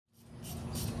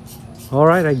All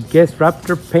right, I guess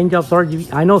Raptor paint jobs are.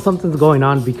 I know something's going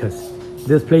on because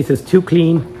this place is too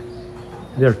clean.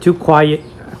 They're too quiet.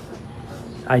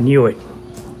 I knew it.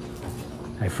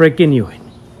 I freaking knew it.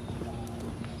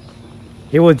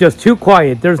 It was just too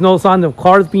quiet. There's no sound of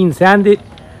cars being sanded.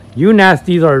 You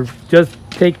nasties are just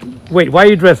Wait, why are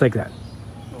you dressed like that?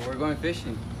 Well, we're going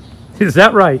fishing. Is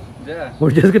that right? Yeah. We're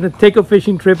just gonna take a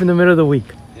fishing trip in the middle of the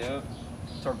week. Yeah.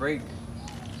 It's our break.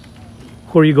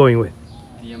 Who are you going with?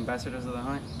 The ambassadors of the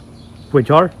hunt. Which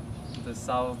are? The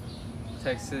South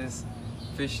Texas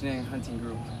Fishing and Hunting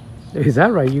Group. Is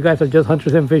that right? You guys are just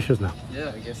hunters and fishers now.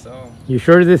 Yeah, I guess so. You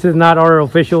sure this is not our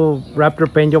official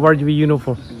Raptor paint job RGB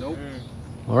uniform? Nope.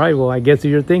 All right, well, I guess it's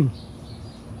your thing.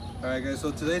 All right, guys,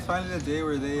 so today's finally the day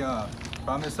where they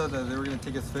promised us that they were going to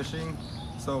take us fishing.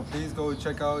 So please go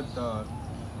check out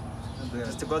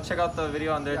just to go check out the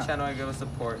video on their channel and give us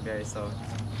support, guys. So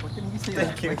what can we say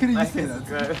that? Why couldn't you say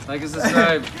that? Like and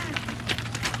subscribe.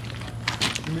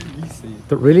 What made me say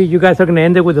it? Really? You guys are going to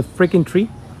end it with a freaking tree?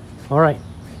 All right.